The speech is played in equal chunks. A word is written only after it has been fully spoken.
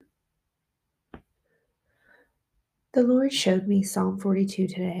The Lord showed me Psalm 42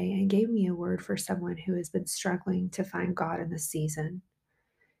 today and gave me a word for someone who has been struggling to find God in this season.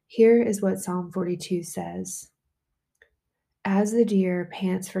 Here is what Psalm 42 says: As the deer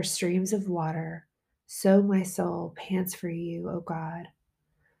pants for streams of water, so my soul pants for you, O God.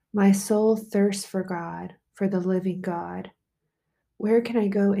 My soul thirsts for God, for the living God. Where can I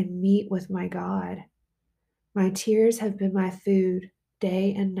go and meet with my God? My tears have been my food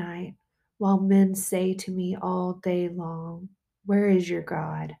day and night, while men say to me all day long, Where is your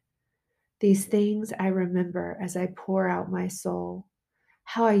God? These things I remember as I pour out my soul.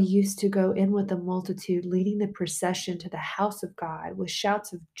 How I used to go in with the multitude, leading the procession to the house of God with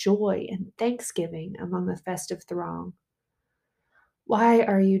shouts of joy and thanksgiving among the festive throng. Why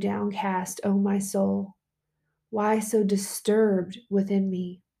are you downcast, O my soul? Why so disturbed within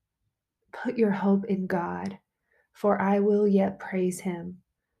me? Put your hope in God, for I will yet praise him,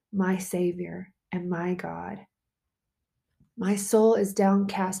 my Savior and my God. My soul is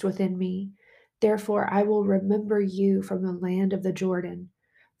downcast within me. Therefore, I will remember you from the land of the Jordan,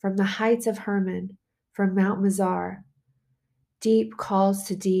 from the heights of Hermon, from Mount Mizar. Deep calls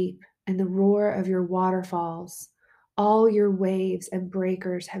to deep, and the roar of your waterfalls. All your waves and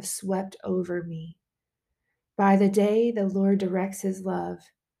breakers have swept over me. By the day, the Lord directs his love.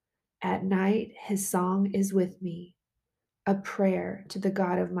 At night, his song is with me, a prayer to the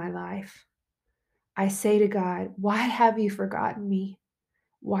God of my life. I say to God, Why have you forgotten me?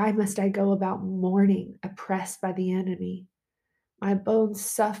 Why must I go about mourning, oppressed by the enemy? My bones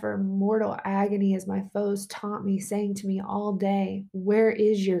suffer mortal agony as my foes taunt me, saying to me all day, Where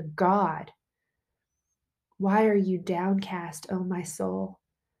is your God? Why are you downcast, O my soul?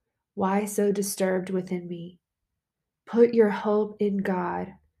 Why so disturbed within me? Put your hope in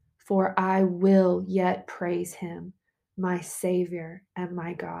God, for I will yet praise him, my Savior and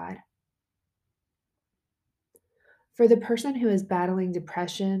my God. For the person who is battling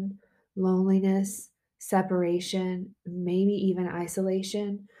depression, loneliness, separation, maybe even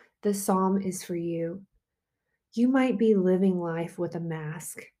isolation, this psalm is for you. You might be living life with a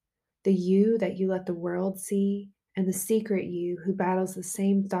mask, the you that you let the world see, and the secret you who battles the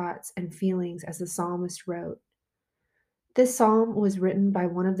same thoughts and feelings as the psalmist wrote. This psalm was written by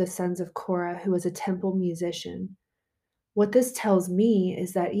one of the sons of Korah who was a temple musician. What this tells me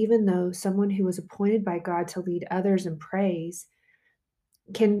is that even though someone who was appointed by God to lead others in praise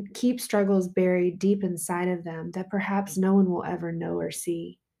can keep struggles buried deep inside of them that perhaps no one will ever know or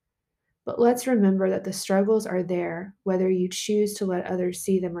see. But let's remember that the struggles are there whether you choose to let others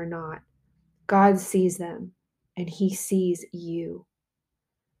see them or not. God sees them, and he sees you.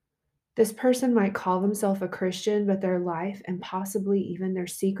 This person might call themselves a Christian, but their life and possibly even their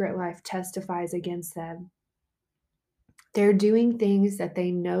secret life testifies against them. They're doing things that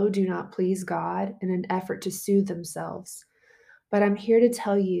they know do not please God in an effort to soothe themselves. But I'm here to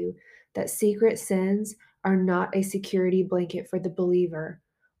tell you that secret sins are not a security blanket for the believer,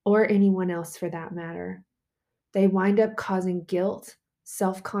 or anyone else for that matter. They wind up causing guilt,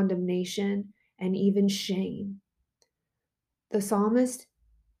 self condemnation, and even shame. The psalmist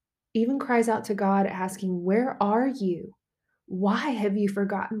even cries out to God, asking, Where are you? Why have you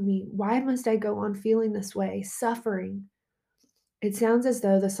forgotten me? Why must I go on feeling this way, suffering? It sounds as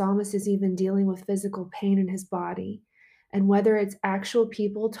though the psalmist is even dealing with physical pain in his body. And whether it's actual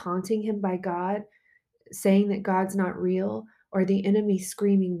people taunting him by God, saying that God's not real, or the enemy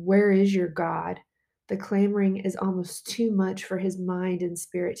screaming, Where is your God? The clamoring is almost too much for his mind and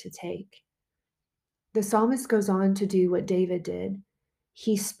spirit to take. The psalmist goes on to do what David did.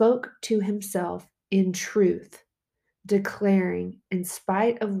 He spoke to himself in truth, declaring, in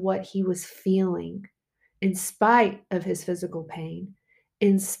spite of what he was feeling, in spite of his physical pain,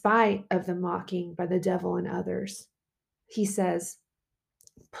 in spite of the mocking by the devil and others. He says,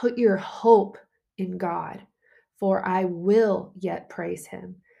 Put your hope in God, for I will yet praise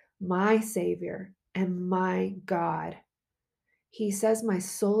him, my Savior and my God. He says, My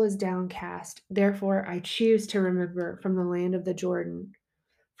soul is downcast. Therefore, I choose to remember from the land of the Jordan,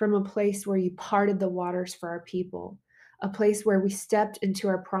 from a place where you parted the waters for our people, a place where we stepped into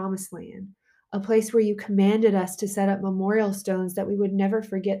our promised land, a place where you commanded us to set up memorial stones that we would never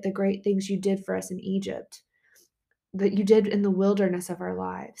forget the great things you did for us in Egypt, that you did in the wilderness of our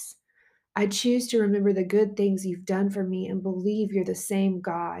lives. I choose to remember the good things you've done for me and believe you're the same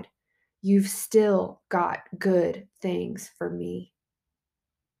God. You've still got good things for me.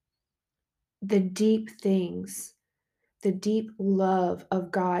 The deep things, the deep love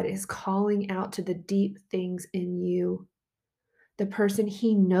of God is calling out to the deep things in you, the person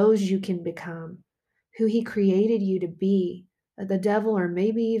he knows you can become, who he created you to be, that the devil or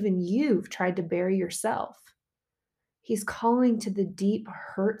maybe even you've tried to bury yourself. He's calling to the deep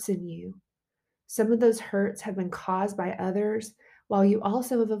hurts in you. Some of those hurts have been caused by others, while you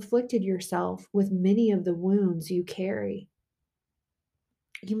also have afflicted yourself with many of the wounds you carry.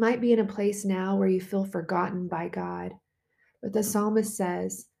 You might be in a place now where you feel forgotten by God, but the psalmist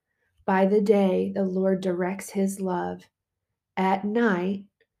says, by the day the Lord directs his love. At night,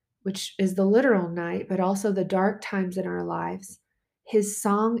 which is the literal night, but also the dark times in our lives, his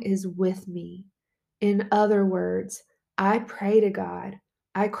song is with me. In other words, I pray to God.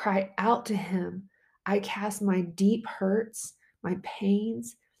 I cry out to him. I cast my deep hurts, my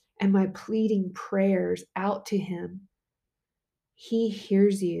pains, and my pleading prayers out to him. He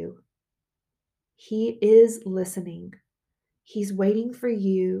hears you. He is listening. He's waiting for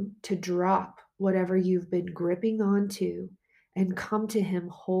you to drop whatever you've been gripping onto and come to him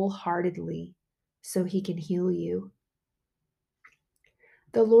wholeheartedly so he can heal you.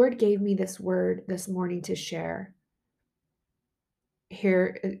 The Lord gave me this word this morning to share.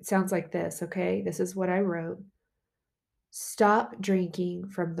 Here, it sounds like this, okay? This is what I wrote. Stop drinking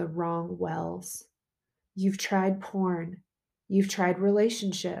from the wrong wells. You've tried porn. You've tried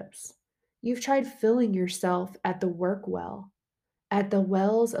relationships. You've tried filling yourself at the work well, at the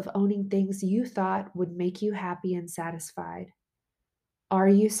wells of owning things you thought would make you happy and satisfied. Are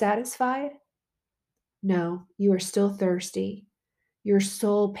you satisfied? No, you are still thirsty. Your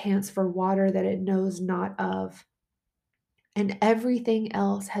soul pants for water that it knows not of, and everything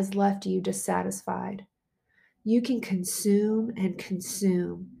else has left you dissatisfied. You can consume and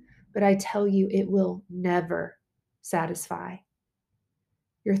consume, but I tell you, it will never satisfy.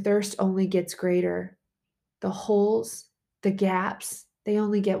 Your thirst only gets greater. The holes, the gaps, they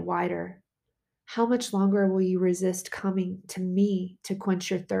only get wider. How much longer will you resist coming to me to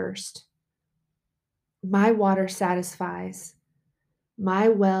quench your thirst? My water satisfies. My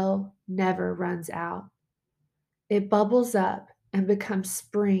well never runs out. It bubbles up and becomes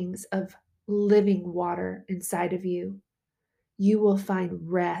springs of living water inside of you. You will find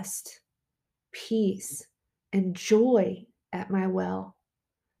rest, peace, and joy at my well.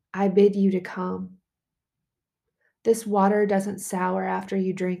 I bid you to come. This water doesn't sour after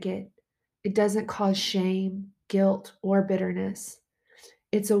you drink it. It doesn't cause shame, guilt, or bitterness.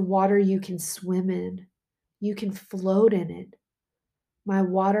 It's a water you can swim in. You can float in it. My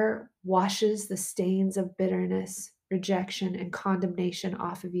water washes the stains of bitterness, rejection, and condemnation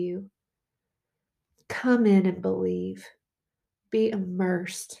off of you. Come in and believe. Be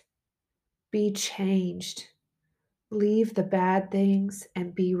immersed. Be changed. Leave the bad things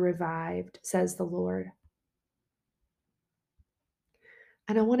and be revived, says the Lord.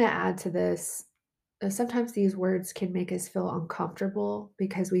 And I want to add to this, sometimes these words can make us feel uncomfortable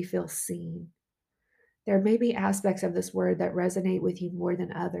because we feel seen. There may be aspects of this word that resonate with you more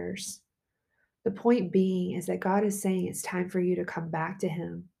than others. The point being is that God is saying it's time for you to come back to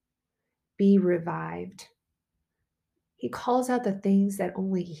Him, be revived. He calls out the things that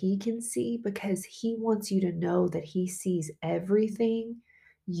only He can see because He wants you to know that He sees everything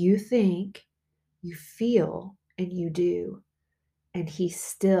you think, you feel, and you do, and He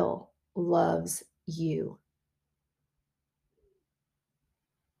still loves you.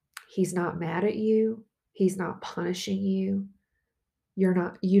 He's not mad at you. He's not punishing you.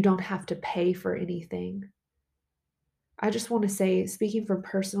 You don't have to pay for anything. I just want to say, speaking from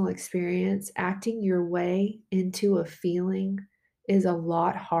personal experience, acting your way into a feeling is a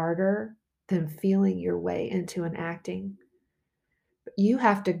lot harder than feeling your way into an acting. You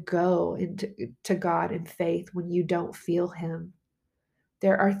have to go into to God in faith when you don't feel Him.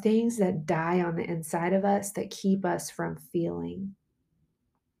 There are things that die on the inside of us that keep us from feeling.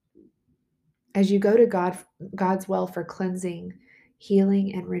 As you go to God's well for cleansing,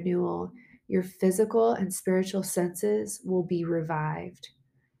 healing, and renewal, your physical and spiritual senses will be revived.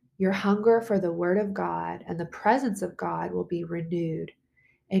 Your hunger for the Word of God and the presence of God will be renewed,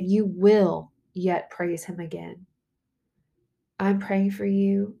 and you will yet praise Him again. I'm praying for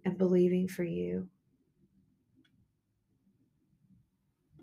you and believing for you